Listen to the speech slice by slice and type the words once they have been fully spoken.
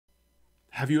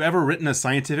Have you ever written a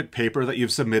scientific paper that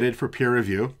you've submitted for peer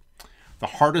review? The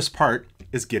hardest part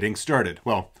is getting started.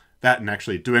 Well, that and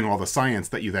actually doing all the science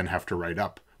that you then have to write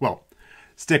up. Well,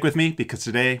 stick with me because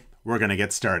today we're going to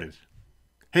get started.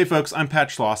 Hey folks, I'm Pat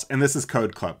Schloss and this is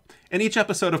Code Club. In each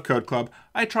episode of Code Club,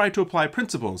 I try to apply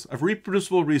principles of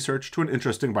reproducible research to an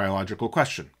interesting biological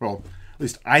question. Well, at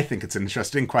least I think it's an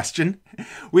interesting question.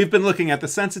 We've been looking at the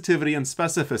sensitivity and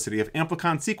specificity of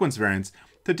amplicon sequence variants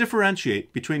to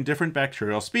differentiate between different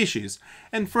bacterial species,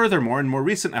 and furthermore, in more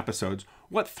recent episodes,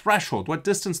 what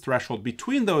distance threshold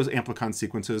between those amplicon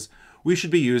sequences we should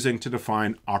be using to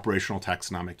define operational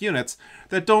taxonomic units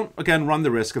that don't, again, run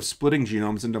the risk of splitting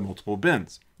genomes into multiple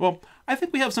bins. Well, I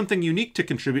think we have something unique to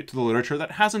contribute to the literature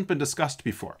that hasn't been discussed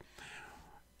before.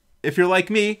 If you're like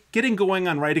me, getting going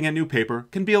on writing a new paper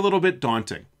can be a little bit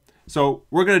daunting. So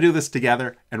we're going to do this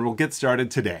together and we'll get started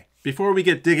today. Before we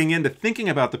get digging into thinking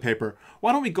about the paper,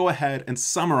 why don't we go ahead and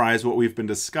summarize what we've been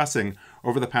discussing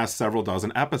over the past several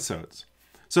dozen episodes.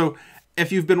 So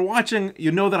if you've been watching,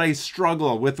 you know that I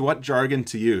struggle with what jargon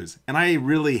to use, and I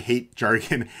really hate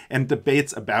jargon and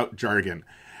debates about jargon.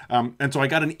 And so I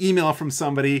got an email from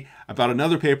somebody about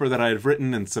another paper that I had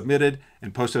written and submitted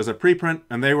and posted as a preprint,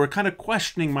 and they were kind of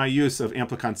questioning my use of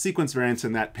amplicon sequence variants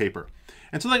in that paper.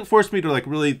 And so that forced me to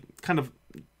really kind of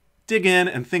dig in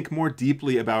and think more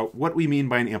deeply about what we mean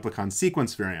by an amplicon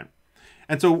sequence variant.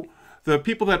 And so the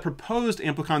people that proposed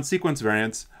amplicon sequence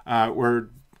variants were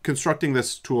constructing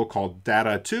this tool called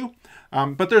Data2,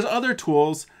 but there's other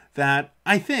tools that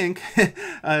I think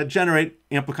generate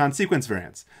amplicon sequence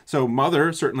variants. So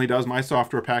Mother certainly does. My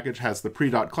software package has the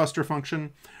pre.cluster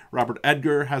function. Robert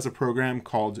Edgar has a program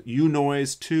called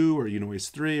unoise2 or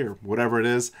unoise3 or whatever it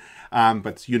is, but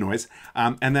it's unoise.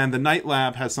 And then the Night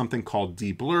Lab has something called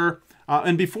dblur.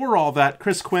 And before all that,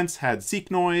 Chris Quince had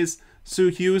seqnoise, Sue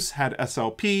Hughes had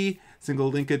SLP, single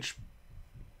linkage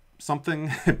something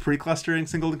pre-clustering,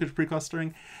 single linkage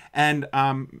pre-clustering, and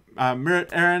Merit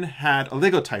Aaron had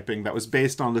oligotyping that was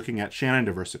based on looking at Shannon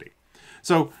diversity.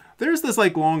 So there's this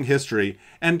long history,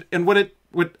 and what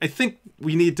I think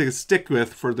we need to stick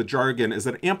with for the jargon is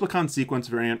that amplicon sequence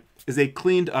variant is a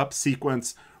cleaned up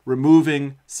sequence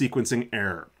removing sequencing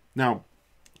error. Now,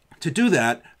 to do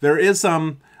that, there is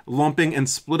some lumping and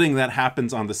splitting that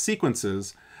happens on the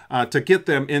sequences to get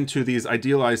them into these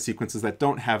idealized sequences that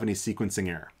don't have any sequencing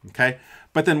error, okay?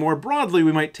 But then more broadly,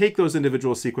 we might take those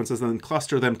individual sequences and then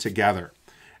cluster them together.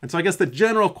 And so I guess the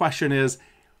general question is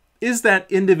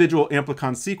that individual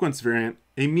amplicon sequence variant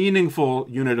a meaningful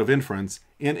unit of inference?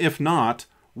 And if not,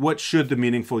 what should the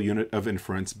meaningful unit of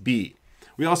inference be?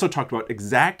 We also talked about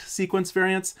exact sequence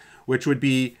variants, which would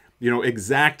be,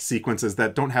 exact sequences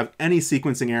that don't have any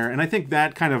sequencing error. And I think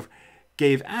that kind of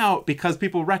gave out because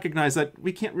people recognize that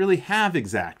we can't really have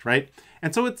exact, right?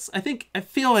 And so I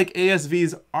feel like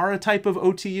ASVs are a type of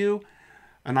OTU,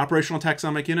 an operational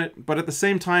taxonomic unit, but at the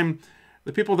same time,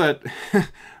 the people that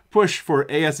push for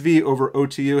ASV over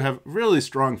OTU have really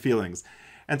strong feelings.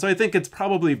 And so I think it's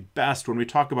probably best when we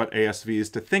talk about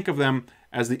ASVs to think of them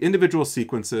as the individual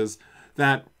sequences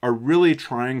that are really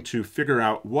trying to figure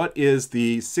out what is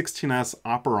the 16S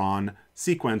operon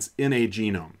sequence in a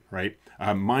genome, right?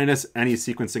 Minus any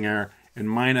sequencing error and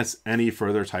minus any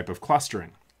further type of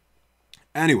clustering.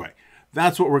 Anyway,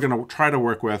 that's what we're going to try to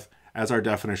work with as our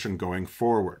definition going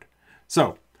forward.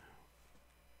 So,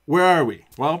 where are we?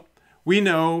 Well, we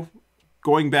know,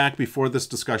 going back before this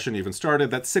discussion even started,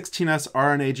 that 16S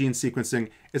RNA gene sequencing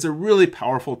is a really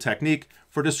powerful technique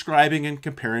for describing and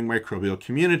comparing microbial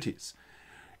communities.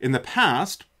 In the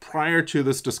past, prior to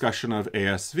this discussion of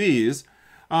ASVs,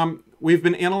 we've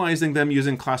been analyzing them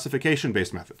using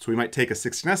classification-based methods. We might take a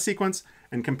 16S sequence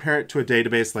and compare it to a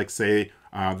database like, say,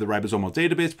 the Ribosomal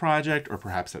Database Project, or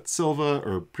perhaps at Silva,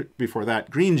 or before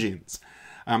that, Green Genes.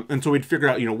 And so we'd figure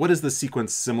out, what is the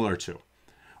sequence similar to?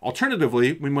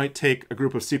 Alternatively, we might take a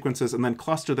group of sequences and then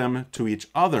cluster them to each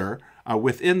other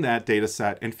within that data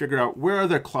set and figure out where are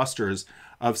the clusters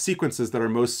of sequences that are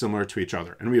most similar to each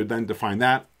other. And we would then define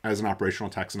that as an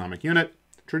operational taxonomic unit.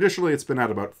 Traditionally, it's been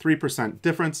at about 3%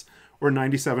 difference or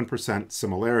 97%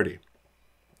 similarity.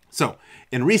 So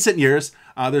in recent years,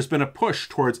 there's been a push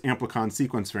towards amplicon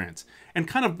sequence variants. And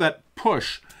kind of that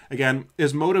push, again,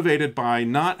 is motivated by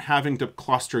not having to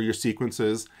cluster your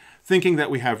sequences, thinking that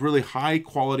we have really high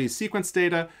quality sequence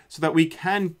data so that we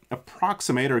can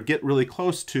approximate or get really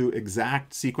close to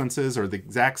exact sequences or the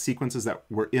exact sequences that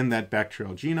were in that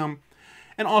bacterial genome.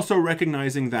 And also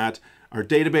recognizing that our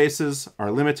databases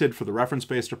are limited for the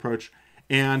reference-based approach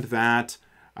and that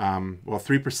Well,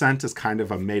 3% is kind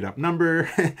of a made-up number,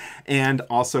 and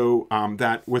also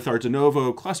that with our de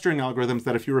novo clustering algorithms,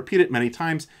 that if you repeat it many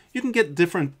times, you can get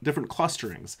different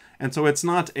clusterings. And so it's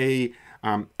not a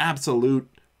absolute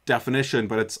definition,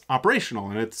 but it's operational,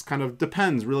 and it's kind of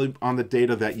depends really on the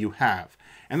data that you have.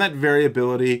 And that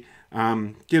variability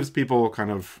gives people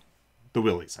kind of the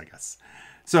willies, I guess.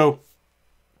 So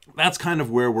that's kind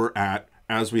of where we're at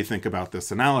as we think about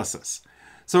this analysis.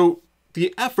 So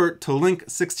the effort to link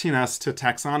 16S to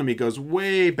taxonomy goes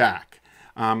way back.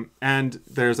 And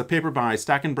there's a paper by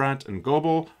Stackenbrandt and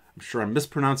Goebel. I'm sure I'm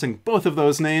mispronouncing both of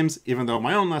those names, even though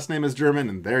my own last name is German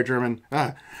and they're German.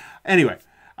 Anyway,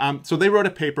 so they wrote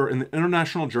a paper in the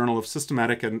International Journal of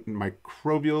Systematic and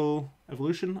Microbial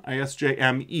Evolution,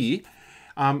 ISJME,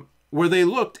 where they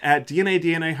looked at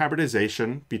DNA-DNA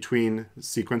hybridization between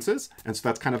sequences. And so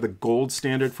that's kind of the gold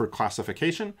standard for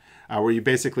classification, where you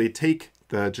basically take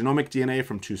the genomic DNA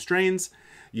from two strains,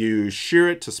 you shear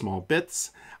it to small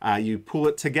bits, you pull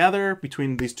it together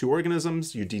between these two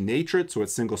organisms, you denature it so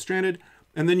it's single-stranded,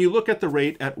 and then you look at the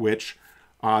rate at which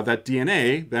that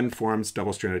DNA then forms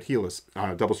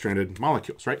double-stranded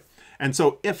molecules, right? And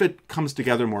so if it comes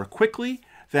together more quickly,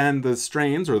 then the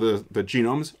strains or the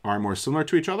genomes are more similar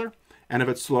to each other. And if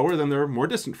it's slower, then they're more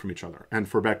distant from each other. And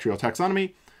for bacterial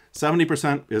taxonomy,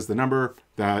 70% is the number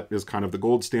that is kind of the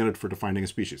gold standard for defining a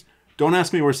species. Don't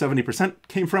ask me where 70%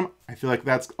 came from. I feel like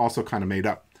that's also kind of made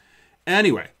up.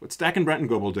 Anyway, what Stackenbrandt and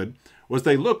Goebel did was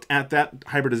they looked at that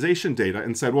hybridization data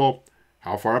and said, well,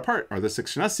 how far apart are the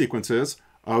 16S sequences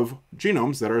of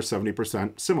genomes that are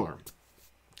 70% similar?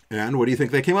 And what do you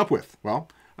think they came up with? Well,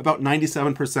 about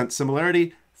 97%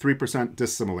 similarity, 3%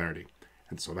 dissimilarity.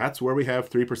 And so that's where we have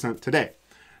 3% today.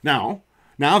 Now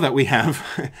that we have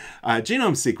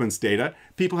genome sequence data,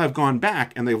 people have gone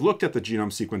back and they've looked at the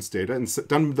genome sequence data and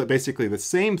done basically the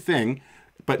same thing,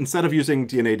 but instead of using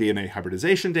DNA-DNA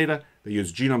hybridization data, they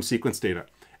use genome sequence data.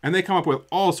 And they come up with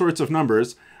all sorts of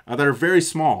numbers that are very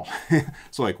small.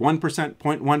 So like 1%, 0.1%,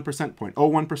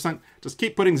 0.01%, just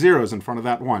keep putting zeros in front of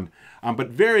that one. But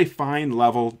very fine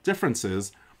level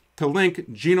differences to link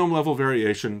genome level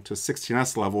variation to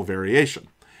 16S level variation.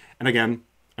 And again,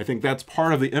 I think that's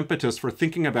part of the impetus for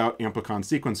thinking about amplicon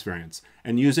sequence variants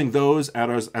and using those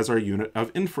as our unit of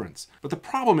inference. But the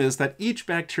problem is that each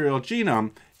bacterial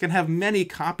genome can have many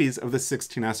copies of the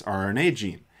 16S rRNA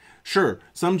gene. Sure,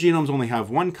 some genomes only have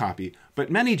one copy,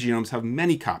 but many genomes have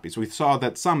many copies. We saw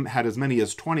that some had as many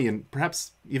as 20 and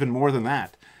perhaps even more than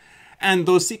that. And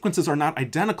those sequences are not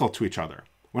identical to each other.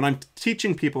 When I'm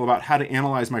teaching people about how to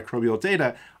analyze microbial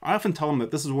data, I often tell them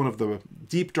that this is one of the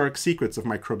deep, dark secrets of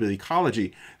microbial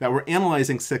ecology, that we're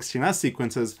analyzing 16S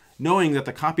sequences knowing that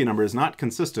the copy number is not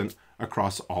consistent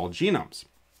across all genomes.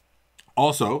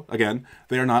 Also, again,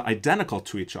 they are not identical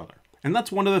to each other. And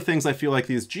that's one of the things I feel like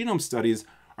these genome studies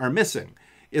are missing,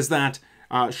 is that,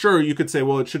 sure, you could say,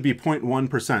 well, it should be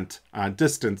 0.1%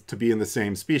 distant to be in the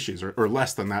same species, or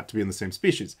less than that to be in the same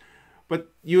species. But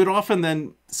you would often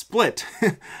then split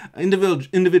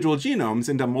individual genomes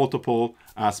into multiple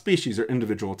species or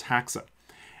individual taxa.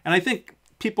 And I think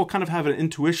people kind of have an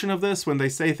intuition of this when they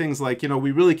say things like,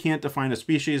 we really can't define a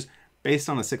species based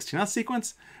on a 16S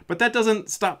sequence, but that doesn't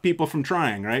stop people from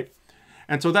trying, right?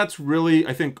 And so that's really,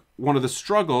 I think, one of the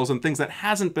struggles and things that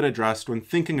hasn't been addressed when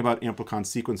thinking about amplicon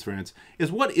sequence variants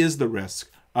is what is the risk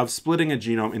of splitting a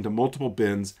genome into multiple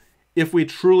bins if we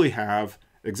truly have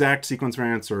exact sequence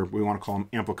variants, or we want to call them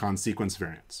amplicon sequence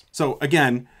variants. So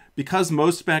again, because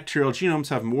most bacterial genomes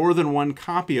have more than one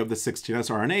copy of the 16S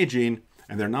RNA gene,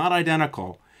 and they're not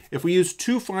identical, if we use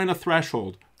too fine a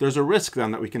threshold, there's a risk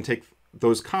then that we can take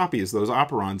those copies, those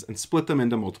operons, and split them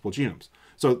into multiple genomes.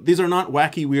 So these are not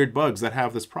wacky, weird bugs that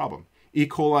have this problem. E.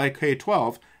 coli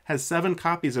K12 has 7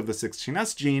 copies of the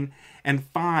 16S gene and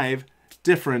 5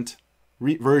 different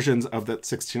versions of that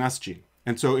 16S gene.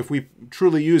 And so if we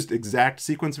truly used exact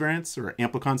sequence variants or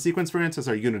amplicon sequence variants as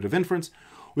our unit of inference,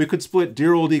 we could split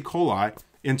dear old E. coli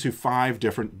into 5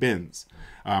 different bins.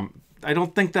 I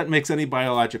don't think that makes any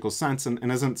biological sense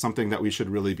and isn't something that we should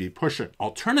really be pushing.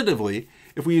 Alternatively,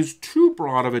 if we use too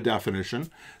broad of a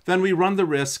definition, then we run the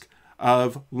risk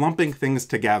of lumping things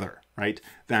together, right?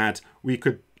 That we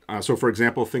could, so for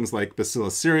example, things like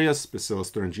Bacillus cereus,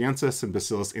 Bacillus thuringiensis, and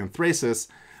Bacillus anthracis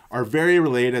are very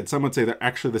related. Some would say they're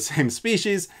actually the same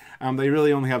species. They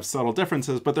really only have subtle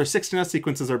differences, but their 16S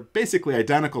sequences are basically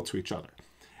identical to each other.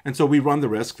 And so we run the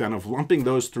risk then of lumping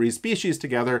those 3 species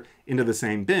together into the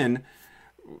same bin,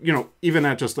 even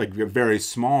at just like a very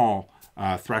small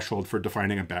threshold for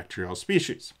defining a bacterial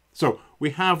species. So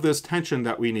we have this tension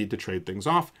that we need to trade things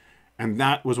off, and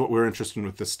that was what we're interested in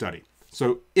with this study.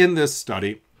 So in this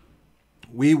study,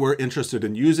 we were interested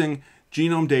in using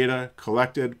genome data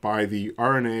collected by the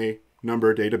RNA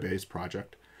number database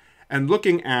project and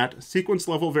looking at sequence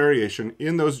level variation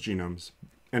in those genomes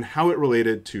and how it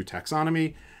related to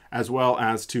taxonomy, as well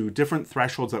as to different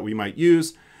thresholds that we might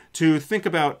use to think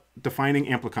about defining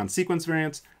amplicon sequence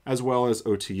variants, as well as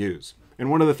OTUs. And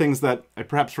one of the things that I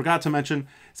perhaps forgot to mention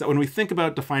is that when we think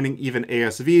about defining even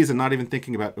ASVs and not even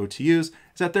thinking about OTUs, is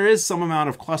that there is some amount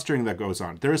of clustering that goes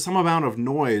on. There is some amount of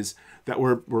noise that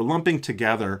we're lumping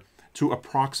together to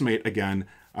approximate, again,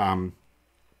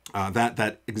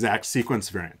 that exact sequence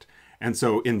variant. And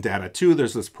so in data 2,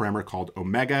 there's this parameter called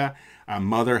omega.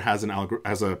 Mother has an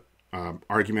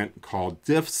argument called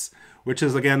diffs, which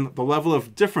is, again, the level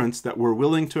of difference that we're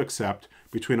willing to accept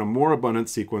between a more abundant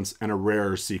sequence and a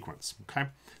rarer sequence, okay?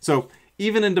 So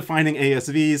even in defining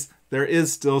ASVs, there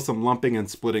is still some lumping and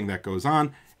splitting that goes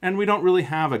on, and we don't really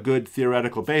have a good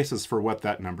theoretical basis for what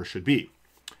that number should be.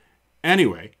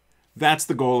 Anyway, that's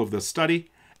the goal of this study.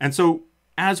 And so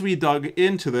as we dug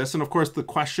into this, and of course the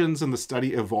questions in the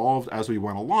study evolved as we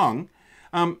went along,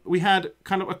 we had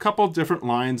kind of a couple different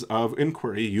lines of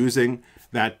inquiry using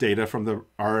that data from the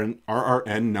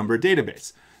rRN number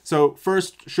database. So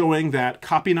first, showing that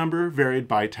copy number varied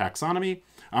by taxonomy.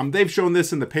 They've shown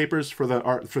this in the papers for that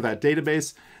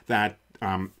database, that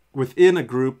within a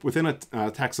group, within a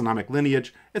taxonomic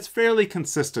lineage, it's fairly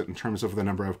consistent in terms of the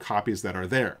number of copies that are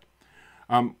there.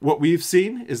 What we've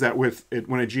seen is that when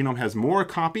a genome has more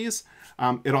copies,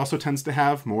 it also tends to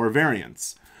have more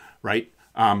variants, right?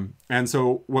 And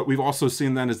so what we've also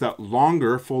seen then is that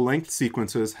longer full-length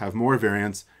sequences have more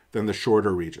variants than the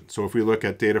shorter region. So if we look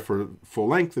at data for full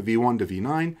length, the V1 to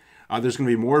V9, there's going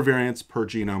to be more variants per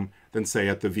genome than, say,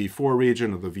 at the V4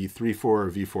 region or the V34 or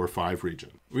V45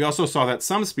 region. We also saw that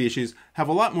some species have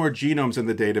a lot more genomes in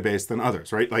the database than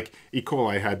others, right? Like E.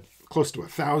 coli had close to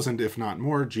 1,000, if not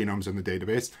more, genomes in the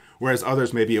database, whereas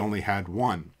others maybe only had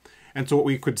 1. And so what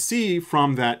we could see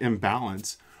from that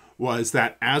imbalance was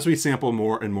that as we sample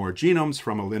more and more genomes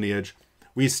from a lineage,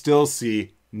 we still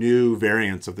see new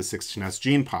variants of the 16S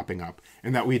gene popping up,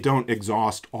 and that we don't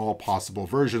exhaust all possible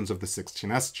versions of the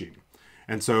 16S gene.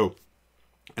 And so,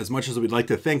 as much as we'd like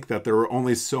to think that there are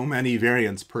only so many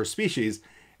variants per species,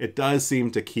 it does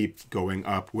seem to keep going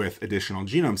up with additional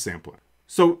genome sampling.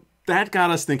 So that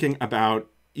got us thinking about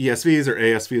ESVs or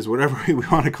ASVs, whatever we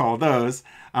want to call those.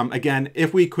 Again,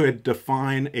 if we could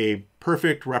define a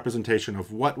perfect representation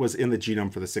of what was in the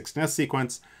genome for the 16S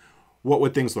sequence, what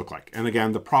would things look like? And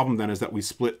again, the problem then is that we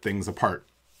split things apart.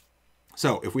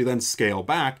 So if we then scale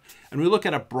back and we look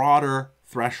at a broader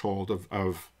threshold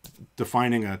of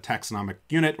defining a taxonomic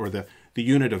unit, or the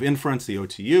unit of inference, the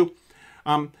OTU,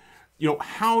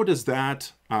 how does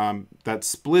that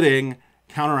splitting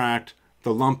counteract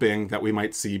the lumping that we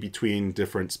might see between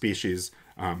different species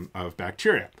of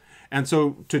bacteria? And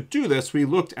so to do this, we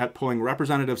looked at pulling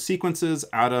representative sequences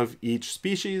out of each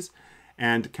species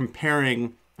and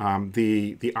comparing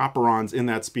the operons in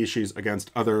that species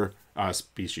against other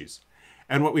species.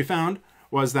 And what we found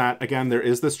was that, again, there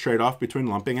is this trade-off between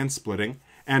lumping and splitting,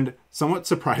 and somewhat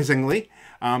surprisingly,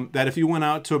 that if you went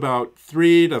out to about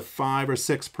 3 to 5 or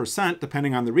 6%,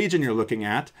 depending on the region you're looking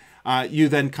at, you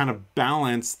then kind of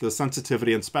balance the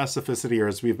sensitivity and specificity, or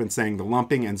as we've been saying, the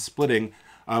lumping and splitting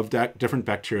of different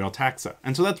bacterial taxa.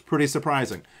 And so that's pretty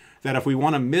surprising, that if we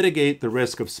want to mitigate the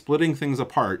risk of splitting things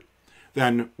apart,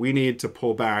 then we need to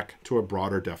pull back to a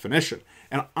broader definition.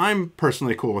 And I'm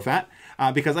personally cool with that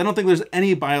because I don't think there's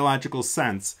any biological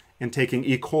sense in taking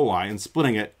E. coli and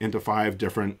splitting it into 5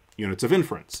 different units of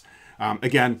inference.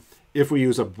 Again, if we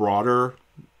use a broader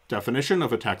definition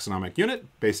of a taxonomic unit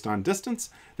based on distance,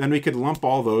 then we could lump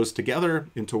all those together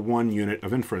into 1 unit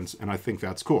of inference, and I think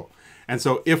that's cool. And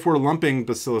so if we're lumping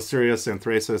Bacillus cereus,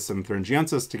 Anthracis, and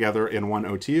Thuringiensis together in 1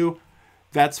 OTU,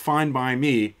 that's fine by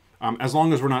me, as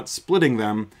long as we're not splitting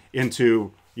them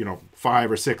into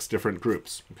 5 or 6 different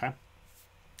groups, okay?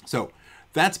 So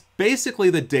that's basically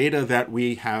the data that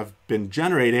we have been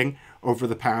generating over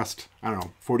the past,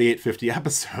 48, 50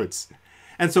 episodes.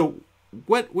 And so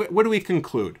what do we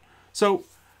conclude? So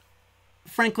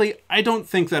frankly, I don't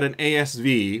think that an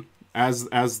ASV,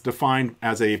 as defined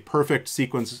as a perfect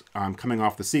sequence coming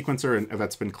off the sequencer and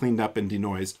that's been cleaned up and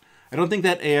denoised, I don't think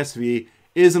that ASV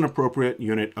is an appropriate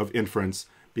unit of inference,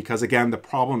 because again, the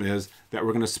problem is that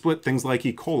we're going to split things like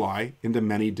E. coli into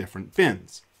many different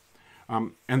bins.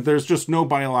 And there's just no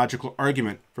biological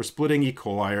argument for splitting E.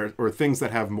 coli or things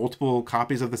that have multiple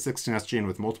copies of the 16S gene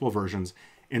with multiple versions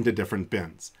into different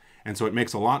bins. And so it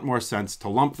makes a lot more sense to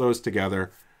lump those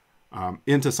together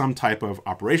into some type of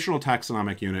operational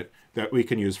taxonomic unit that we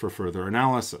can use for further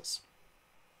analysis.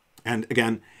 And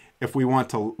again, if we want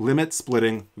to limit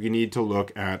splitting, we need to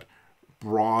look at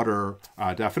broader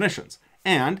definitions.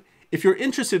 And if you're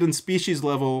interested in species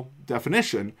level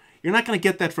definition, you're not going to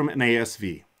get that from an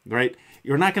ASV, right?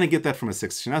 You're not going to get that from a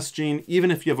 16S gene. Even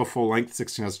if you have a full-length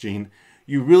 16S gene,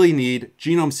 you really need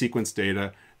genome sequence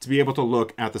data to be able to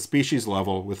look at the species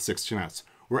level with 16S.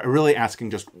 We're really asking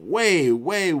just way,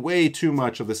 way, way too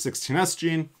much of the 16S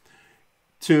gene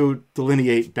to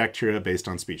delineate bacteria based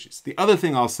on species. The other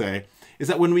thing I'll say is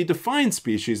that when we define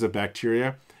species of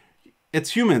bacteria,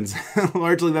 it's humans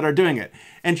largely that are doing it.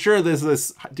 And sure, there's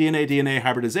this DNA-DNA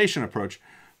hybridization approach,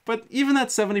 but even that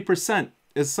 70%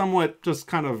 is somewhat just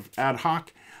kind of ad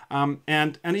hoc.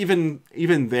 And even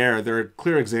there are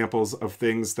clear examples of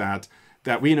things that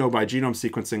we know by genome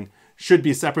sequencing should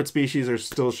be separate species or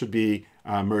still should be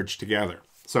merged together.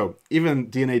 So even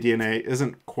DNA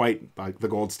isn't quite like the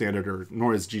gold standard,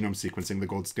 nor is genome sequencing the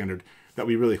gold standard that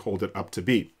we really hold it up to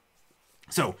be.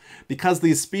 So because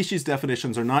these species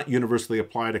definitions are not universally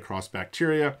applied across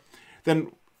bacteria,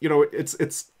 then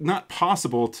it's not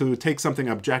possible to take something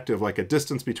objective like a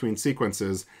distance between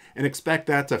sequences and expect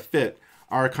that to fit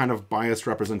our kind of biased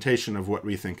representation of what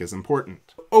we think is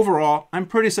important. Overall, I'm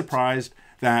pretty surprised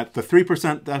that the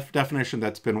 3% definition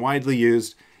that's been widely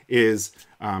used is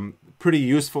pretty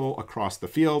useful across the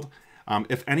field.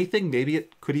 If anything, maybe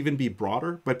it could even be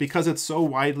broader, but because it's so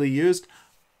widely used,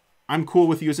 I'm cool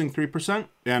with using 3%,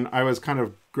 and I was kind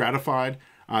of gratified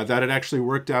that it actually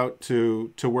worked out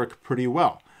to work pretty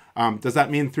well. Does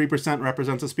that mean 3%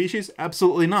 represents a species?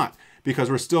 Absolutely not, because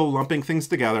we're still lumping things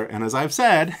together, and as I've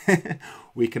said,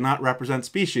 we cannot represent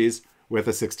species with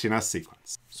a 16S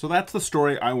sequence. So that's the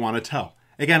story I want to tell.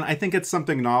 Again, I think it's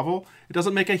something novel. It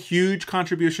doesn't make a huge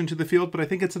contribution to the field, but I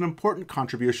think it's an important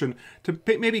contribution to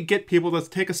maybe get people to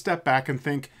take a step back and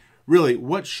think, really,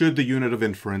 what should the unit of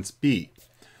inference be?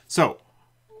 So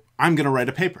I'm going to write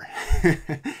a paper,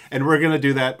 and we're going to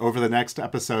do that over the next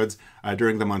episodes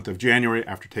during the month of January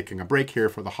after taking a break here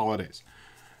for the holidays.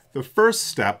 The first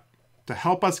step to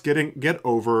help us get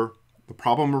over the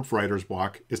problem of writer's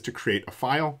block is to create a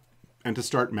file and to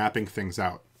start mapping things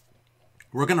out.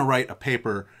 We're going to write a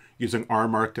paper using R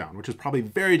Markdown, which is probably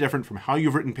very different from how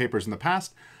you've written papers in the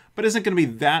past, but isn't going to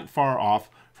be that far off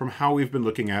from how we've been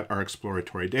looking at our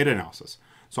exploratory data analysis.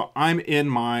 So I'm in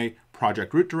my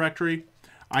project root directory.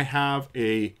 I have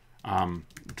a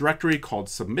directory called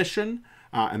submission,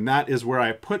 and that is where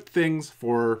I put things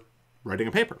for writing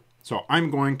a paper. So I'm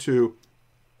going to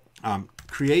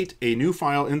create a new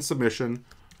file in submission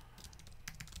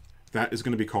that is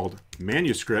going to be called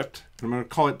manuscript. I'm going to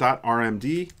call it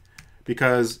 .rmd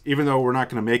because even though we're not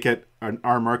going to make it an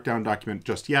R Markdown document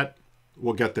just yet,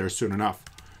 we'll get there soon enough.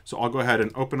 So I'll go ahead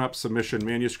and open up submission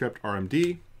manuscript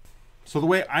rmd. So the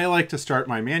way I like to start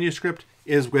my manuscript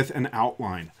is with an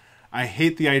outline. I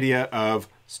hate the idea of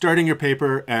starting your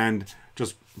paper and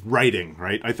just writing,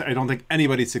 right? I don't think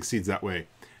anybody succeeds that way.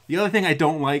 The other thing I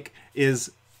don't like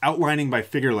is outlining by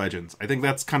figure legends. I think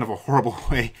that's kind of a horrible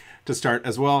way to start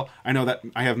as well. I know that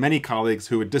I have many colleagues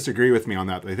who would disagree with me on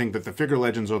that. They think that the figure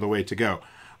legends are the way to go.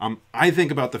 I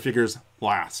think about the figures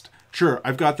last. Sure,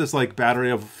 I've got this like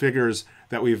battery of figures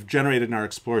that we've generated in our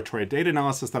exploratory data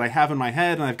analysis that I have in my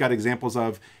head and I've got examples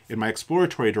of in my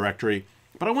exploratory directory,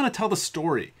 but I want to tell the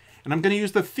story. And I'm going to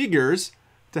use the figures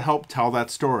to help tell that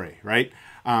story, right?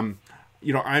 I'm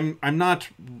not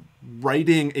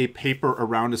writing a paper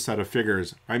around a set of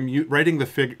figures. I'm writing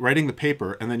the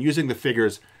paper and then using the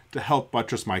figures to help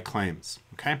buttress my claims,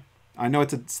 okay? I know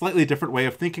it's a slightly different way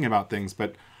of thinking about things,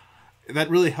 but that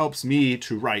really helps me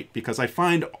to write because I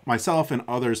find myself and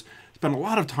others spend a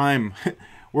lot of time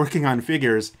working on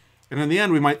figures, and in the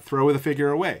end, we might throw the figure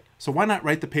away. So why not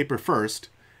write the paper first,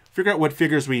 figure out what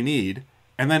figures we need,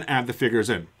 and then add the figures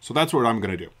in. So that's what I'm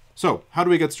going to do. So how do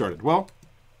we get started? Well,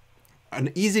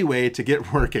 an easy way to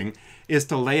get working is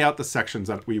to lay out the sections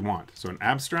that we want. So an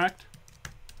abstract,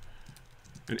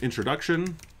 an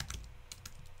introduction,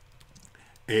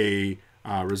 a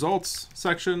results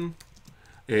section,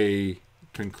 a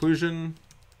conclusion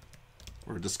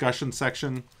or discussion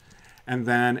section, and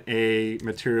then a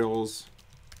materials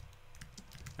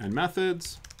and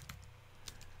methods,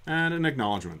 and an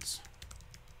acknowledgements,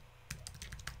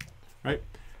 right?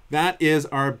 That is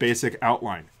our basic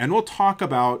outline. And we'll talk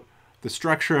about the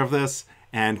structure of this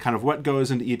and kind of what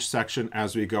goes into each section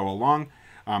as we go along.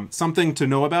 Something to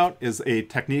know about is a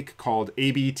technique called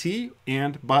ABT,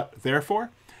 and, but,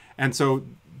 therefore. And so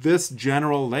this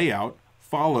general layout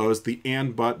follows the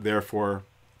and, but, therefore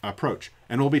approach.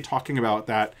 And we'll be talking about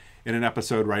that in an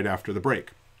episode right after the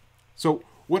break. So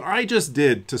what I just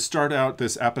did to start out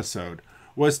this episode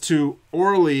was to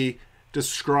orally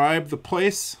describe the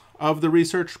place of the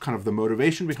research, kind of the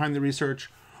motivation behind the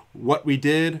research, what we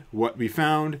did, what we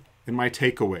found, and my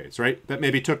takeaways, right? That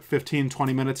maybe took 15,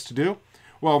 20 minutes to do.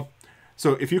 Well,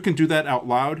 so if you can do that out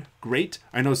loud, great.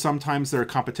 I know sometimes there are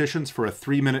competitions for a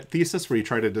 3-minute thesis where you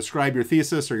try to describe your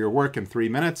thesis or your work in 3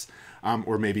 minutes,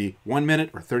 or maybe 1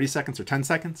 minute or 30 seconds or 10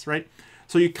 seconds, right?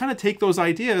 So you kind of take those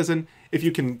ideas, and if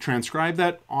you can transcribe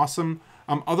that, awesome.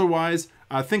 Otherwise,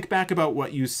 think back about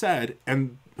what you said,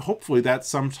 and hopefully that's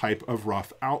some type of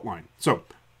rough outline. So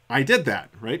I did that,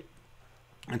 right?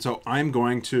 And so I'm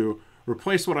going to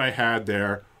replace what I had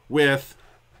there with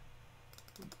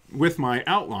my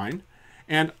outline.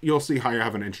 And you'll see how I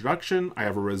have an introduction, I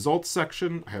have a results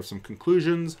section, I have some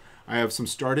conclusions, I have some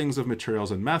startings of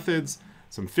materials and methods,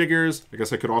 some figures. I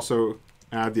guess I could also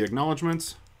add the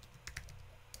acknowledgements,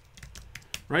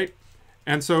 right?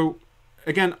 And so,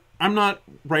 again, I'm not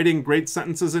writing great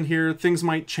sentences in here. Things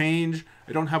might change.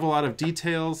 I don't have a lot of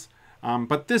details,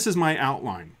 but this is my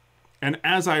outline. And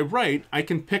as I write, I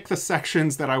can pick the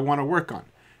sections that I want to work on.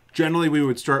 Generally, we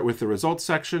would start with the results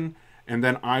section, and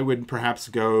then I would perhaps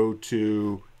go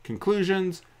to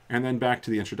conclusions, and then back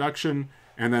to the introduction,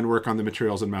 and then work on the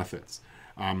materials and methods.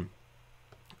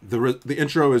 The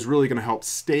intro is really going to help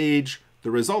stage the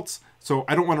results, so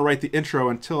I don't want to write the intro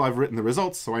until I've written the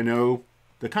results, so I know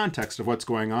the context of what's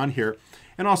going on here.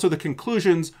 And also the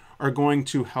conclusions are going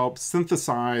to help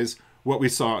synthesize what we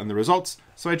saw in the results,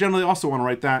 so I generally also want to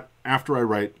write that after I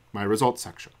write my results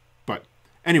section. But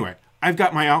anyway, I've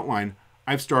got my outline.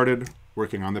 I've started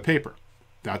working on the paper.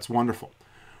 That's wonderful.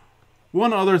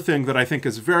 One other thing that I think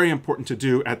is very important to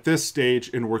do at this stage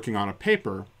in working on a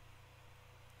paper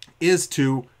is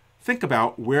to think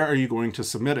about where are you going to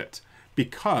submit it,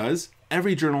 because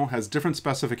every journal has different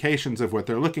specifications of what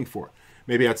they're looking for.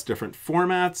 Maybe that's different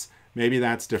formats, maybe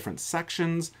that's different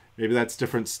sections, maybe that's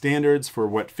different standards for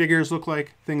what figures look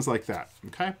like, things like that,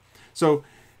 okay? So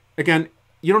again,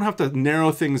 you don't have to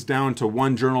narrow things down to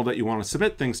one journal that you want to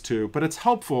submit things to, but it's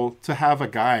helpful to have a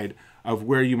guide of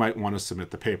where you might want to submit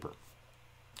the paper.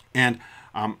 And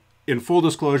in full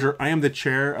disclosure, I am the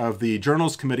chair of the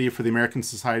Journals Committee for the American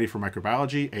Society for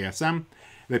Microbiology, ASM.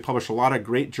 They publish a lot of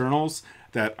great journals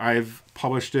that I've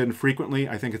published in frequently.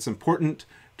 I think it's important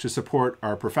to support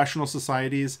our professional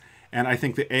societies, and I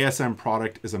think the ASM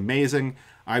product is amazing.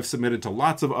 I've submitted to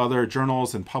lots of other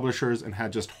journals and publishers and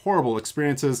had just horrible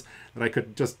experiences that I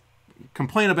could just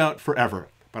complain about forever.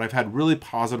 But I've had really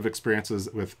positive experiences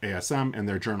with ASM and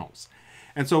their journals.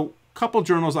 And so a couple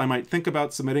journals I might think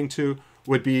about submitting to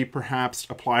would be perhaps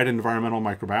Applied Environmental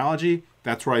Microbiology.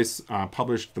 That's where I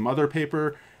published the mother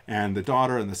paper and the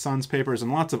daughter and the son's papers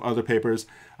and lots of other papers.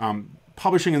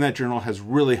 Publishing in that journal has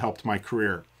really helped my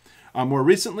career. More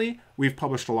recently, we've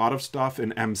published a lot of stuff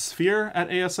in mSphere at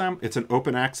ASM. It's an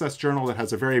open access journal that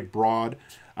has a very broad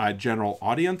general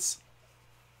audience.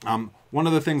 One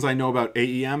of the things I know about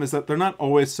AEM is that they're not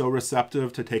always so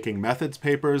receptive to taking methods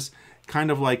papers,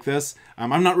 kind of like this.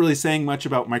 I'm not really saying much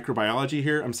about microbiology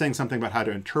here. I'm saying something about how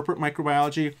to interpret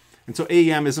microbiology. And so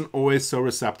AEM isn't always so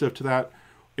receptive to that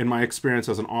in my experience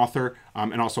as an author,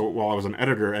 and also while I was an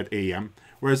editor at AEM,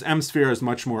 whereas mSphere is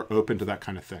much more open to that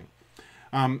kind of thing.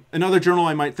 Another journal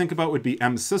I might think about would be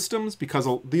mSystems, because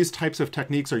these types of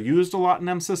techniques are used a lot in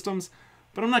mSystems,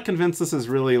 but I'm not convinced this is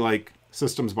really like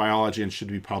systems biology and should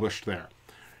be published there.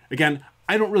 Again,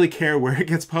 I don't really care where it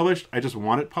gets published, I just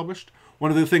want it published.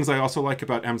 One of the things I also like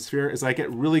about mSphere is I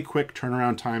get really quick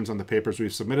turnaround times on the papers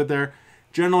we've submitted there.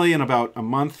 Generally in about a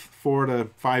month, 4 to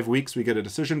 5 weeks, we get a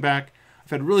decision back.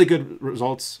 I've had really good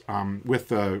results with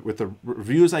the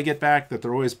reviews I get back, that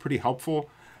they're always pretty helpful.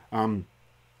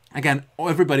 Again,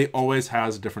 everybody always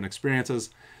has different experiences.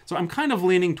 So I'm kind of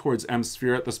leaning towards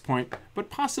mSphere at this point, but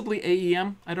possibly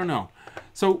AEM, I don't know.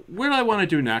 So what I want to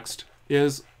do next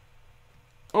is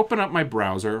open up my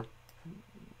browser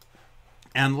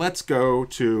and let's go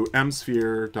to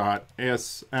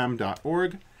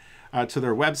msphere.asm.org to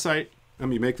their website. Let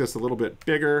me make this a little bit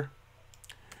bigger.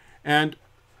 And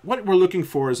what we're looking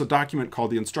for is a document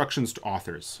called the Instructions to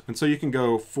Authors. And so you can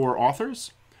go for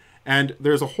authors, and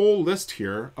there's a whole list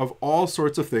here of all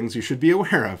sorts of things you should be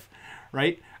aware of,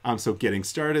 right? So getting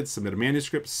started, submit a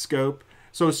manuscript, scope.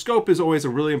 So scope is always a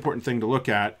really important thing to look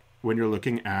at when you're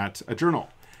looking at a journal.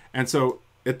 And so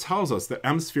it tells us that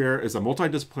mSphere is a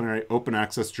multidisciplinary open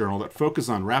access journal that focuses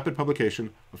on rapid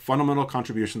publication of fundamental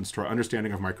contributions to our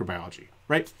understanding of microbiology,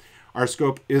 right? Our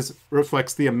scope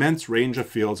reflects the immense range of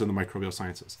fields in the microbial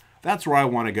sciences. That's where I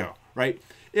want to go, right?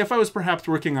 If I was perhaps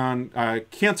working on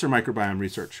cancer microbiome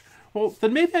research, well,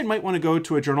 then maybe I might want to go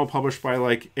to a journal published by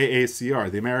like AACR,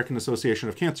 the American Association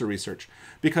of Cancer Research,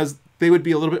 because they would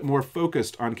be a little bit more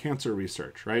focused on cancer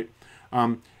research, right?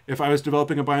 If I was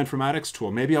developing a bioinformatics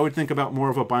tool, maybe I would think about more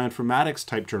of a bioinformatics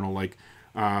type journal like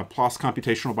PLOS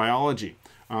Computational Biology.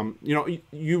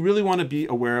 You really want to be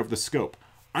aware of the scope.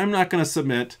 I'm not going to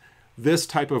submit this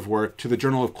type of work to the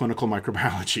Journal of Clinical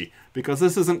Microbiology because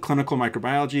this isn't clinical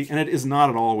microbiology and it is not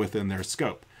at all within their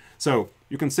scope. So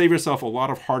you can save yourself a lot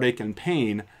of heartache and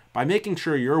pain by making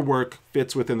sure your work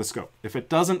fits within the scope. If it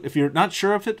doesn't, if you're not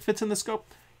sure if it fits in the scope,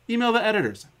 email the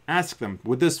editors. Ask them,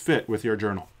 would this fit with your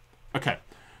journal? Okay,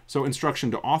 so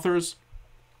instruction to authors.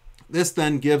 This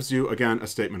then gives you, again, a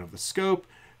statement of the scope,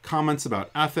 comments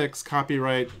about ethics,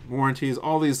 copyright, warranties,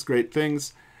 all these great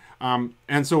things.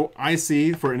 And so I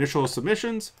see for initial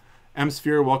submissions,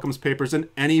 MSphere welcomes papers in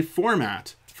any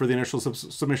format for the initial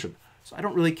submission. So I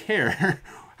don't really care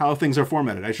how things are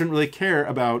formatted. I shouldn't really care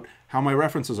about how my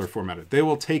references are formatted. They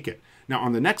will take it. Now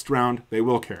on the next round, they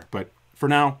will care. But for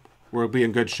now, we'll be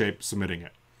in good shape submitting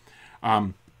it.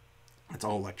 It's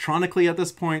all electronically at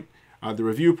this point. The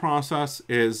review process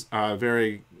is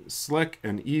very slick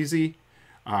and easy.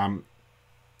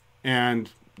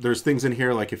 And there's things in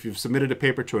here like if you've submitted a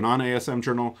paper to a non-ASM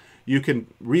journal, you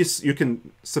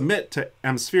can submit to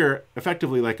MSphere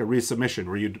effectively like a resubmission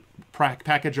where you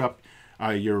package up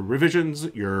your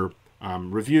revisions, your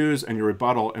reviews, and your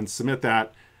rebuttal and submit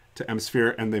that to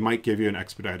MSphere, and they might give you an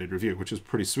expedited review, which is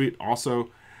pretty sweet also.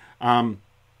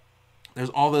 There's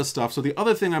all this stuff. So the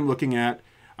other thing I'm looking at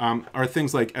are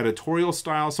things like editorial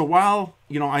style. So while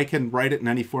I can write it in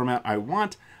any format I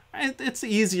want, it's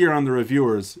easier on the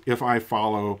reviewers if I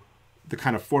follow the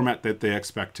kind of format that they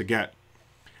expect to get.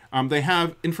 They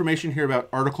have information here about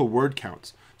article word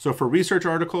counts. So for research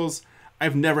articles,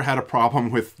 I've never had a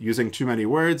problem with using too many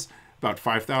words, about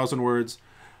 5,000 words.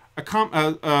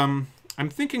 I'm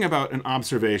thinking about an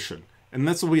observation, and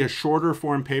this will be a shorter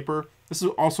form paper. This is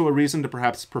also a reason to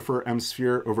perhaps prefer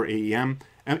MSphere over AEM.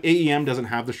 AEM doesn't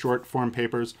have the short form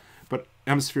papers, but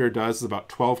MSphere does. It's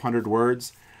about 1,200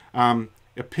 words.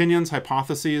 Opinions,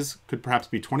 hypotheses could perhaps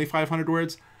be 2,500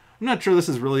 words. I'm not sure this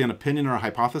is really an opinion or a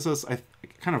hypothesis. I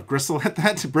kind of bristle at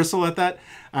that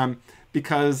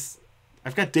because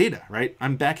I've got data, right?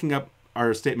 I'm backing up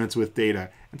our statements with data.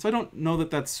 And so I don't know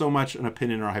that that's so much an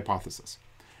opinion or a hypothesis.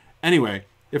 Anyway,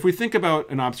 if we think about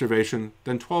an observation,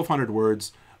 then 1,200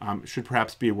 words should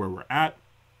perhaps be where we're at.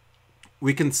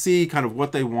 We can see kind of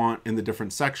what they want in the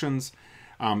different sections.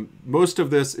 Most of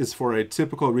this is for a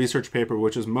typical research paper,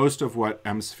 which is most of what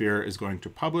MSphere is going to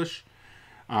publish.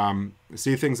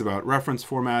 See things about reference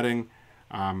formatting.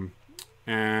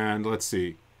 And let's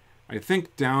see. I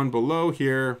think down below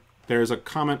here, there's a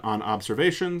comment on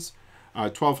observations,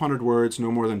 1,200 words,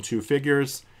 no more than 2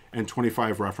 figures, and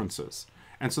 25 references.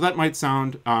 And so that might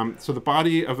sound, so the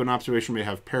body of an observation may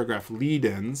have paragraph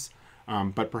lead-ins,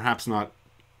 but perhaps not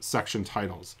section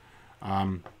titles.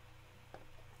 And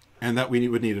that we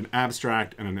would need an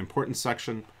abstract and an importance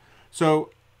section.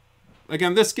 So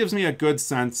again, this gives me a good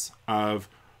sense of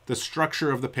the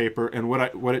structure of the paper and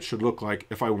what it should look like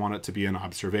if I want it to be an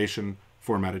observation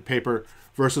formatted paper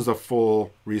versus a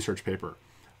full research paper.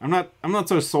 I'm not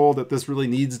so sold that this really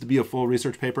needs to be a full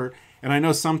research paper. And I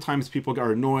know sometimes people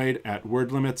are annoyed at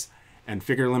word limits and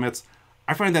figure limits.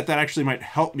 I find that actually might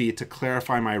help me to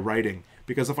clarify my writing,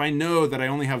 because if I know that I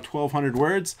only have 1,200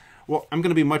 words, well, I'm going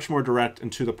to be much more direct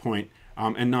and to the point,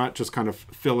 and not just kind of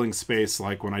filling space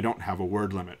like when I don't have a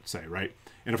word limit, say, right?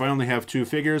 And if I only have 2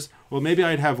 figures, well, maybe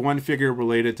I'd have 1 figure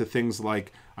related to things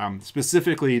like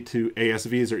specifically to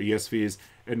ASVs or ESVs,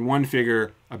 and 1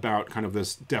 figure about kind of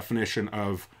this definition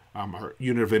of our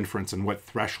unit of inference and what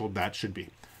threshold that should be.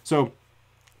 So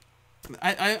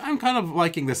I'm kind of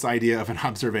liking this idea of an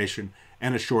observation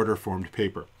and a shorter formed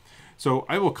paper. So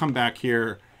I will come back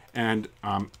here and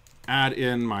add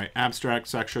in my abstract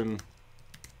section.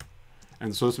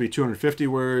 And so this will be 250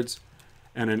 words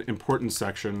and an importance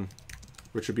section,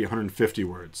 which would be 150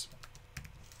 words.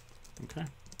 Okay.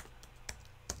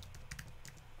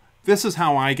 This is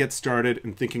how I get started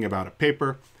in thinking about a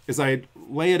paper, is I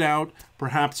lay it out.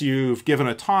 Perhaps you've given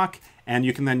a talk and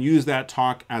you can then use that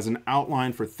talk as an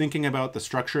outline for thinking about the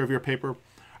structure of your paper.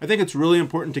 I think it's really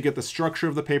important to get the structure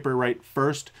of the paper right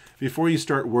first before you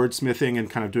start wordsmithing and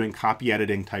kind of doing copy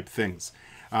editing type things.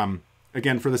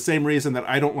 Again, for the same reason that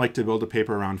I don't like to build a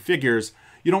paper around figures,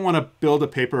 you don't want to build a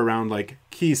paper around like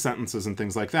key sentences and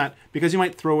things like that, because you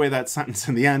might throw away that sentence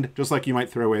in the end, just like you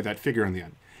might throw away that figure in the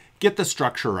end. Get the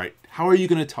structure right. How are you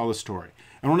going to tell a story?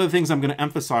 And one of the things I'm going to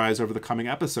emphasize over the coming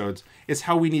episodes is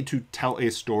how we need to tell a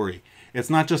story. It's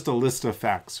not just a list of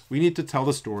facts. We need to tell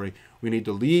the story. We need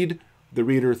to lead the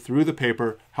reader through the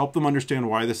paper, help them understand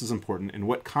why this is important and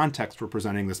what context we're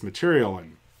presenting this material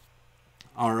in.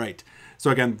 All right, so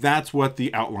again, that's what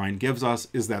the outline gives us,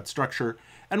 is that structure.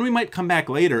 And we might come back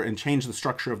later and change the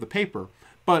structure of the paper,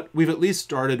 but we've at least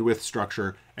started with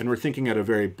structure and we're thinking at a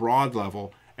very broad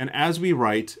level. And as we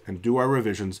write and do our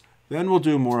revisions, then we'll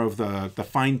do more of the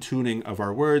fine tuning of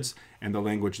our words and the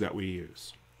language that we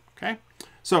use. Okay,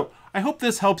 so I hope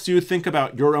this helps you think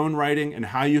about your own writing and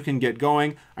how you can get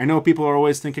going. I know people are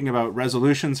always thinking about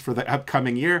resolutions for the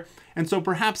upcoming year, and so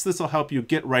perhaps this will help you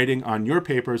get writing on your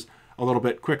papers a little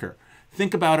bit quicker.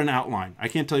 Think about an outline. I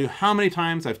can't tell you how many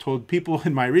times I've told people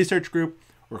in my research group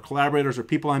or collaborators or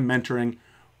people I'm mentoring,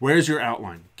 where's your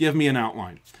outline? Give me an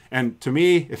outline. And to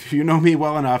me, if you know me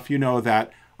well enough, you know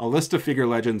that a list of figure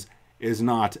legends is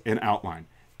not an outline.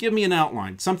 Give me an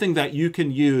outline, something that you can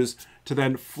use to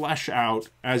then flesh out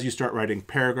as you start writing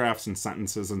paragraphs and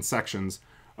sentences and sections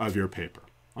of your paper.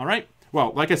 All right?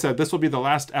 Well, like I said, this will be the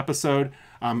last episode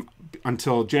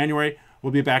until January.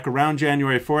 We'll be back around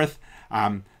January 4th.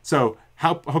 So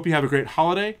hope you have a great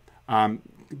holiday.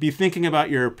 Be thinking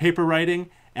about your paper writing,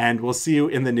 and we'll see you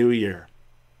in the new year.